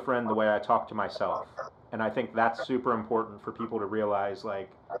talk to a friend the way I talk to myself." And I think that's super important for people to realize,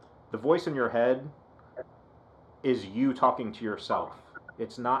 like, the voice in your head is you talking to yourself.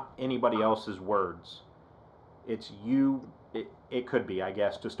 It's not anybody else's words. It's you. It could be, I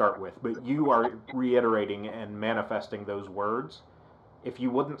guess, to start with, but you are reiterating and manifesting those words. If you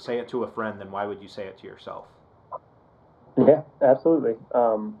wouldn't say it to a friend, then why would you say it to yourself? Yeah, absolutely.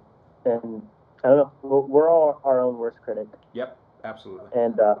 And I don't know, we're all our own worst critic. Yep, absolutely.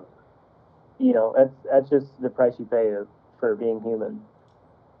 And you know, that's just the price you pay for being human.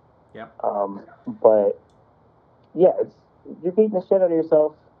 Yep. But yeah, you're beating the shit out of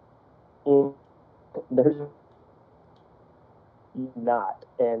yourself. There's not,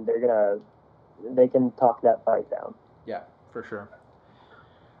 and they can talk that fight down. Yeah, for sure.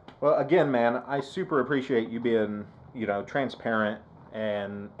 Well, again, man, I super appreciate you being, transparent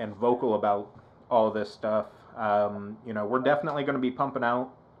and vocal about all this stuff. We're definitely going to be pumping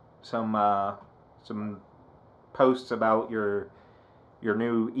out some posts about your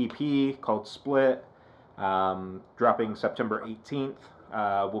new EP called Split, dropping September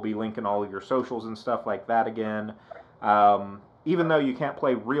 18th. We'll be linking all of your socials and stuff like that again. Even though you can't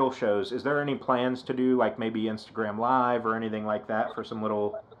play real shows, is there any plans to do like maybe Instagram Live or anything like that for some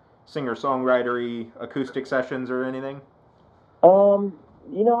little singer-songwritery acoustic sessions or anything?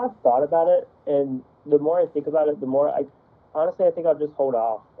 I've thought about it, and the more I think about it, the more I think I'll just hold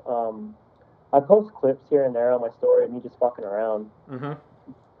off. I post clips here and there on my story of me just fucking around. Mm-hmm.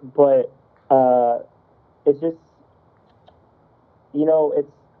 But it's just,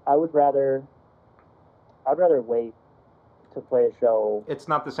 I'd rather wait to play a show. It's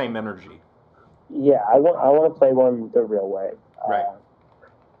not the same energy. Yeah, I want to play one the real way. Right.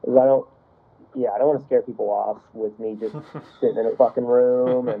 I don't want to scare people off with me just sitting in a fucking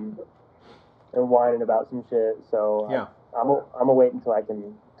room and whining about some shit. So yeah, I'm gonna wait until I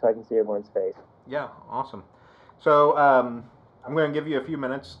can see everyone's face. Yeah, awesome. So I'm going to give you a few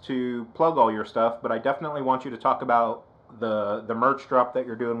minutes to plug all your stuff, but I definitely want you to talk about the merch drop that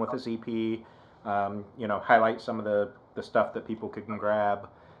you're doing with this EP. Highlight some of the stuff that people can grab.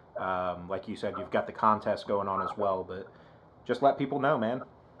 Like you said, you've got the contest going on as well, but just let people know, man.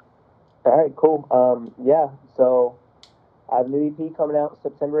 All right, cool. Yeah, so I have a new EP coming out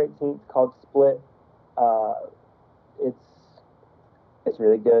September 18th called Split. It's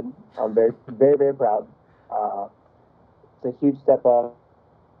really good. I'm very, very, very proud. It's a huge step up.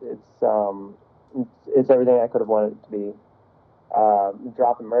 It's everything I could have wanted it to be.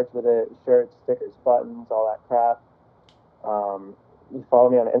 Dropping merch with it, shirts, stickers, buttons, all that crap. You follow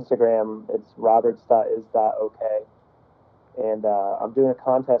me on Instagram. It's roberts.is.ok. And I'm doing a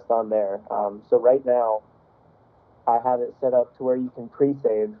contest on there. So right now, I have it set up to where you can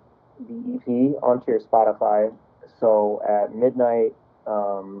pre-save the EP onto your Spotify. So at midnight,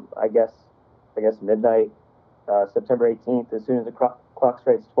 I guess midnight, September 18th, as soon as the clock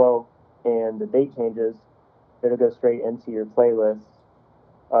strikes 12 and the date changes, it'll go straight into your playlist.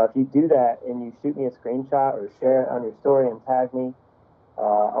 If you do that and you shoot me a screenshot or share it on your story and tag me,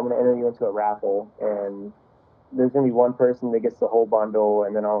 I'm going to enter you into a raffle, and there's going to be one person that gets the whole bundle,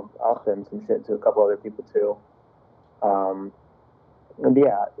 and then I'll send some shit to a couple other people too. And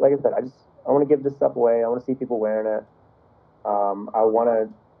yeah, like I said, I want to give this stuff away. I want to see people wearing it. I want to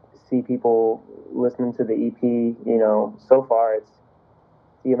see people listening to the EP. So far it's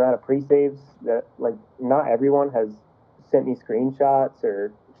the amount of pre-saves that, like, not everyone has sent me screenshots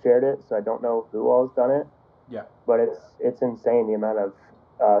or shared it, so I don't know who all has done it. Yeah. But it's insane the amount of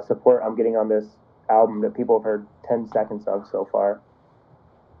support I'm getting on this album that people have heard 10 seconds of so far.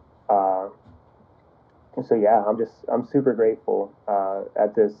 So yeah, I'm super grateful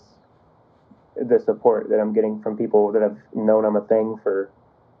at the support that I'm getting from people that have known I'm a thing for,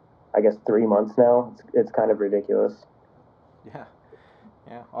 I guess, 3 months now. It's kind of ridiculous.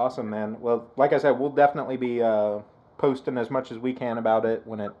 Yeah, awesome, man. Well, like I said, we'll definitely be posting as much as we can about it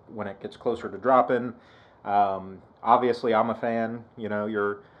when it gets closer to dropping. Obviously, I'm a fan.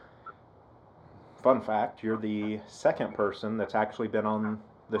 Fun fact, you're the second person that's actually been on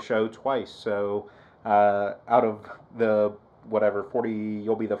the show twice. So out of the 40,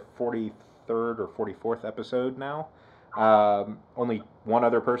 you'll be the 43rd or 44th episode now. Only one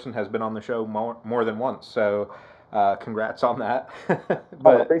other person has been on the show more than once, so congrats on that. Oh,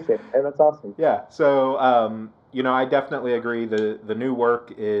 But appreciate it. Hey, that's awesome. yeah, so I definitely agree. The new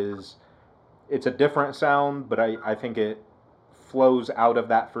work it's a different sound, but I think it flows out of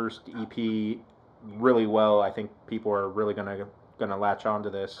that first EP really well. I think people are really gonna latch onto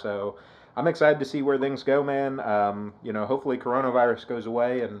this. So I'm excited to see where things go, man. Hopefully coronavirus goes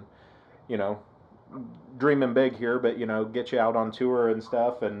away, and you know, dreaming big here, but get you out on tour and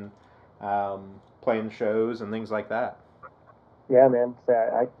stuff, and playing shows and things like that. Yeah, man. So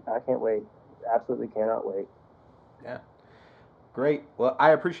I can't wait. Absolutely cannot wait. Yeah. Great. Well,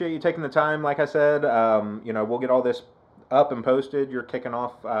 I appreciate you taking the time. Like I said, we'll get all this up and posted. You're kicking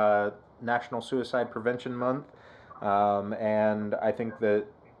off National Suicide Prevention Month, and I think that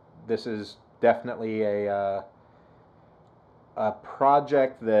this is definitely a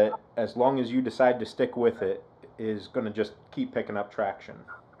project that, as long as you decide to stick with it, is going to just keep picking up traction.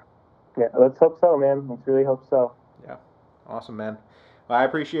 Yeah, let's hope so, man. Let's really hope so. Yeah. Awesome, man. Well, I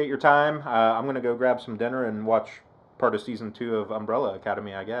appreciate your time. I'm going to go grab some dinner and watch part of season 2 of Umbrella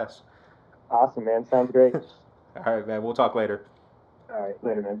Academy, I guess. Awesome, man. Sounds great. All right, man. We'll talk later. All right,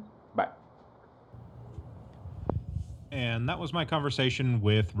 later, man. Bye. And that was my conversation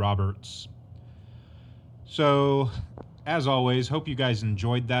with Roberts. So, as always, hope you guys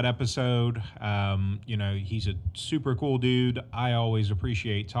enjoyed that episode. He's a super cool dude. I always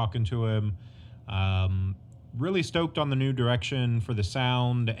appreciate talking to him. Really stoked on the new direction for the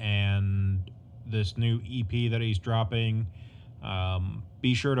sound and this new EP that he's dropping.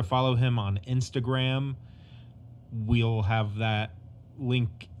 Be sure to follow him on Instagram. We'll have that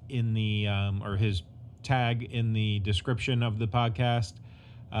link in the or his tag in the description of the podcast.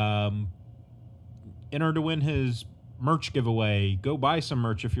 Enter to win his merch giveaway. Go buy some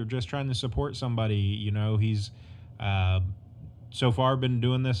merch if you're just trying to support somebody. He's so far been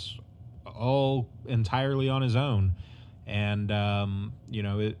doing this all entirely on his own, and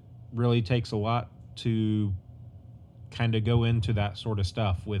it really takes a lot to kind of go into that sort of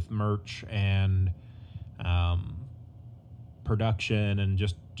stuff with merch and production and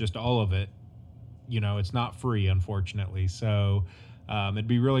just all of it. It's not free, unfortunately. So it'd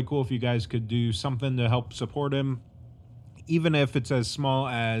be really cool if you guys could do something to help support him, even if it's as small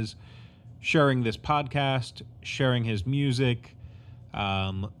as sharing this podcast, sharing his music,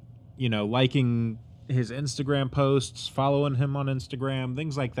 liking his Instagram posts, following him on Instagram,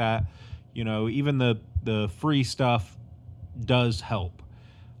 things like that. Even the free stuff does help.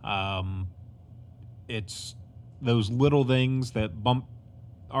 It's those little things that bump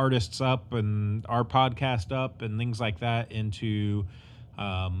artists up and our podcast up and things like that into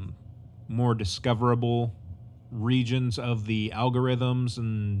more discoverable regions of the algorithms,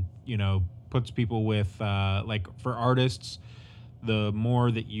 and puts people with like for artists, the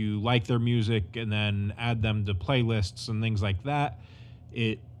more that you like their music and then add them to playlists and things like that,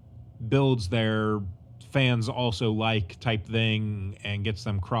 it builds their fans also like type thing and gets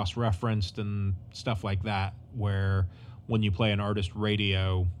them cross-referenced and stuff like that, where when you play an artist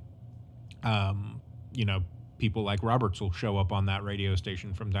radio, people like Roberts will show up on that radio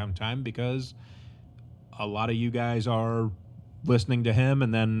station from time to time because a lot of you guys are listening to him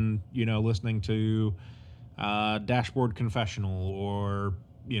and then, listening to Dashboard Confessional or,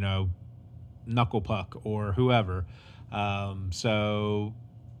 Knuckle Puck or whoever. So,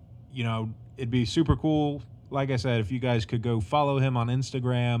 it'd be super cool. Like I said, if you guys could go follow him on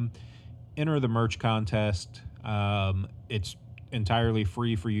Instagram, enter the merch contest. It's entirely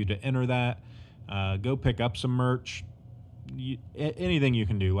free for you to enter that. Go pick up some merch. Anything you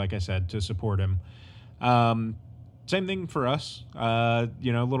can do, like I said, to support him. Same thing for us. A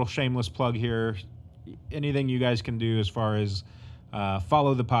little shameless plug here. Anything you guys can do as far as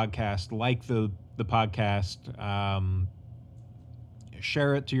follow the podcast, like the podcast,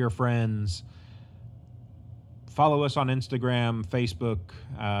 share it to your friends, follow us on Instagram, Facebook.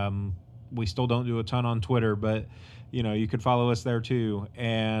 We still don't do a ton on Twitter, but you could follow us there too.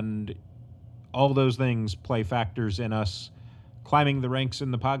 And all those things play factors in us climbing the ranks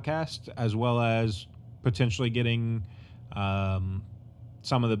in the podcast, as well as potentially getting some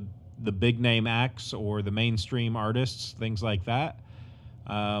of the big name acts or the mainstream artists, things like that.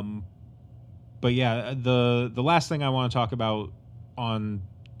 But yeah, the last thing I want to talk about on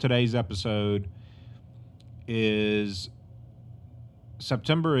today's episode is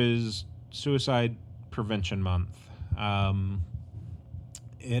September is Suicide Prevention Month.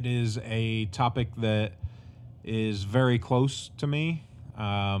 It is a topic that is very close to me.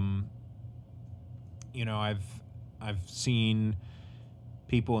 I've seen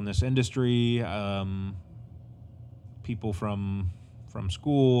people in this industry people from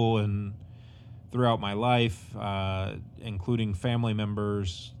school and throughout my life, including family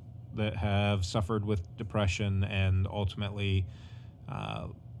members that have suffered with depression and ultimately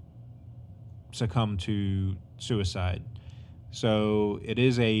succumbed to suicide. So it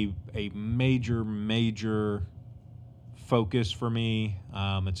is a major focus for me.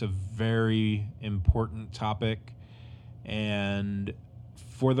 It's a very important topic. And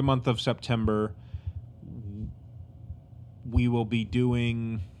for the month of September, we will be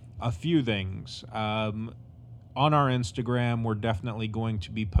doing a few things. On our Instagram, we're definitely going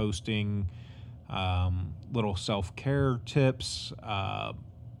to be posting little self-care tips,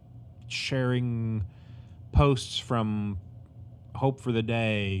 sharing posts from Hope for the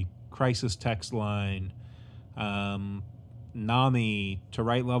Day, Crisis Text Line, NAMI, To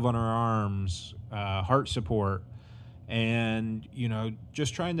Write Love on Our Arms, Heart Support, and,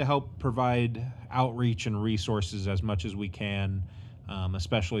 just trying to help provide outreach and resources as much as we can,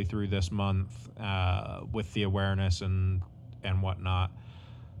 especially through this month with the awareness and whatnot.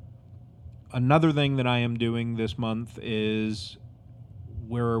 Another thing that I am doing this month is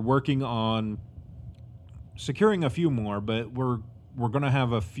we're working on securing a few more, but we're going to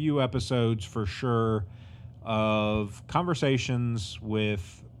have a few episodes for sure of conversations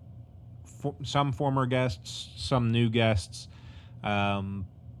with some former guests, some new guests, but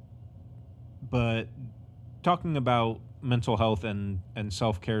talking about mental health and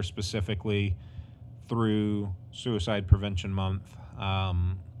self-care specifically through Suicide Prevention Month.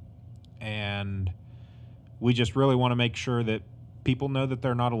 And we just really want to make sure that people know that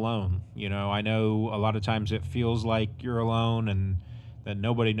they're not alone. I know a lot of times it feels like you're alone and that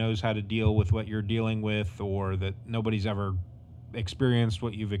nobody knows how to deal with what you're dealing with, or that nobody's ever experienced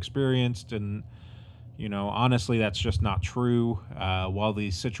what you've experienced. And, honestly, that's just not true. While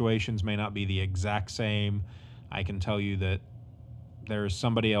these situations may not be the exact same, I can tell you that there's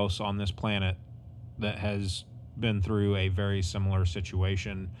somebody else on this planet that has been through a very similar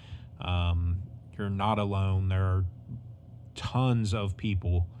situation. You're not alone. There are tons of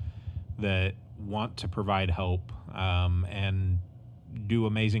people that want to provide help and do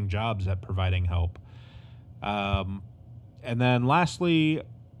amazing jobs at providing help. And then lastly,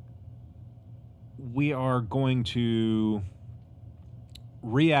 we are going to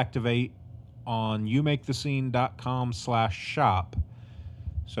reactivate on youmakethescene.com/shop.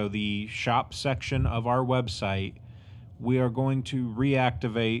 So the shop section of our website, we are going to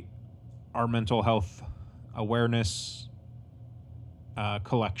reactivate our mental health awareness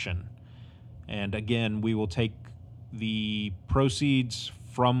collection. And again, we will take the proceeds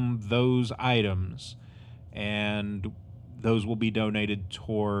from those items, and those will be donated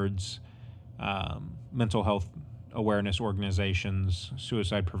towards mental health awareness organizations,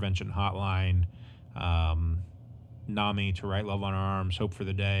 Suicide Prevention Hotline, NAMI, To Write Love on Our Arms, Hope for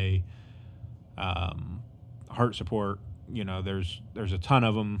the Day, Heart Support. There's a ton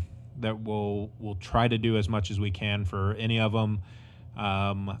of them that we'll try to do as much as we can for any of them.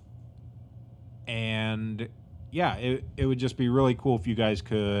 And yeah, it would just be really cool if you guys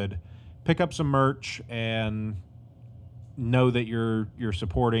could pick up some merch and know that you're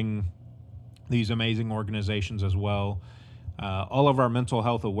supporting these amazing organizations as well. All of our mental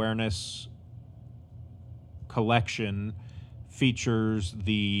health awareness collection features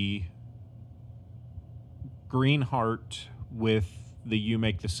the green heart with the You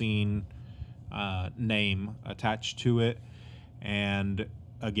Make the Scene name attached to it. And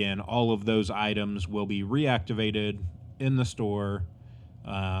again, all of those items will be reactivated in the store,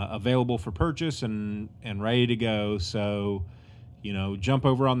 available for purchase and ready to go. So, jump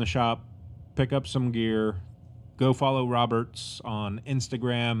over on the shop, pick up some gear, go follow Roberts on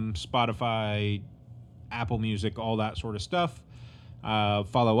Instagram, Spotify, Apple Music, all that sort of stuff.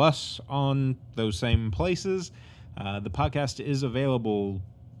 Follow us on those same places. The podcast is available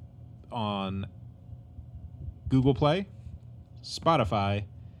on Google Play, Spotify,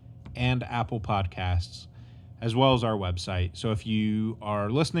 and Apple Podcasts, as well as our website. So if you are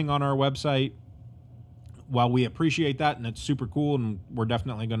listening on our website, while we appreciate that and it's super cool and we're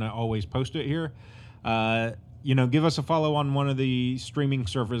definitely going to always post it here, give us a follow on one of the streaming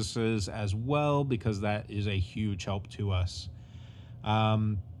services as well, because that is a huge help to us.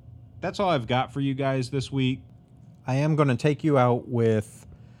 That's all I've got for you guys this week. I am going to take you out with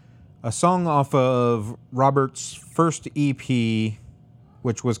a song off of Robert's first EP,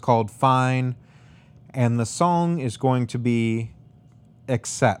 which was called Fine, and the song is going to be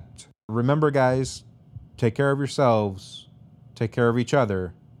Accept. Remember, guys, take care of yourselves, take care of each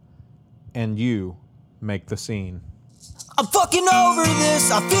other, and you make the scene. I'm fucking over this,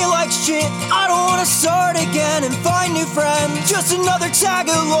 I feel like shit. I don't wanna start again and find new friends. Just another tag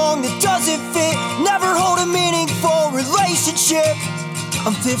along that doesn't fit. Never hold a meaningful relationship.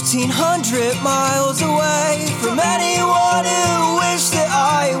 I'm 1,500 miles away from anyone who wished that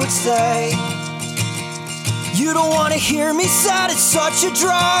I would stay. You don't wanna hear me sad, it's such a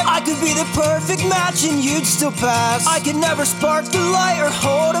drag. I could be the perfect match and you'd still pass. I could never spark the light or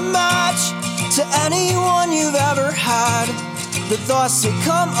hold a match to anyone you've ever had. The thoughts that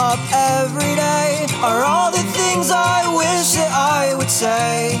come up every day are all the things I wish that I would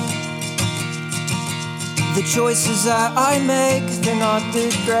say. The choices that I make, they're not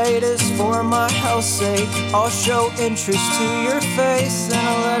the greatest. For my health's sake, I'll show interest to your face and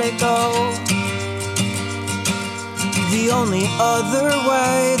I'll let it go. The only other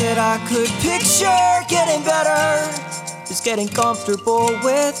way that I could picture getting better is getting comfortable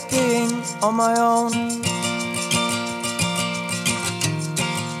with being on my own.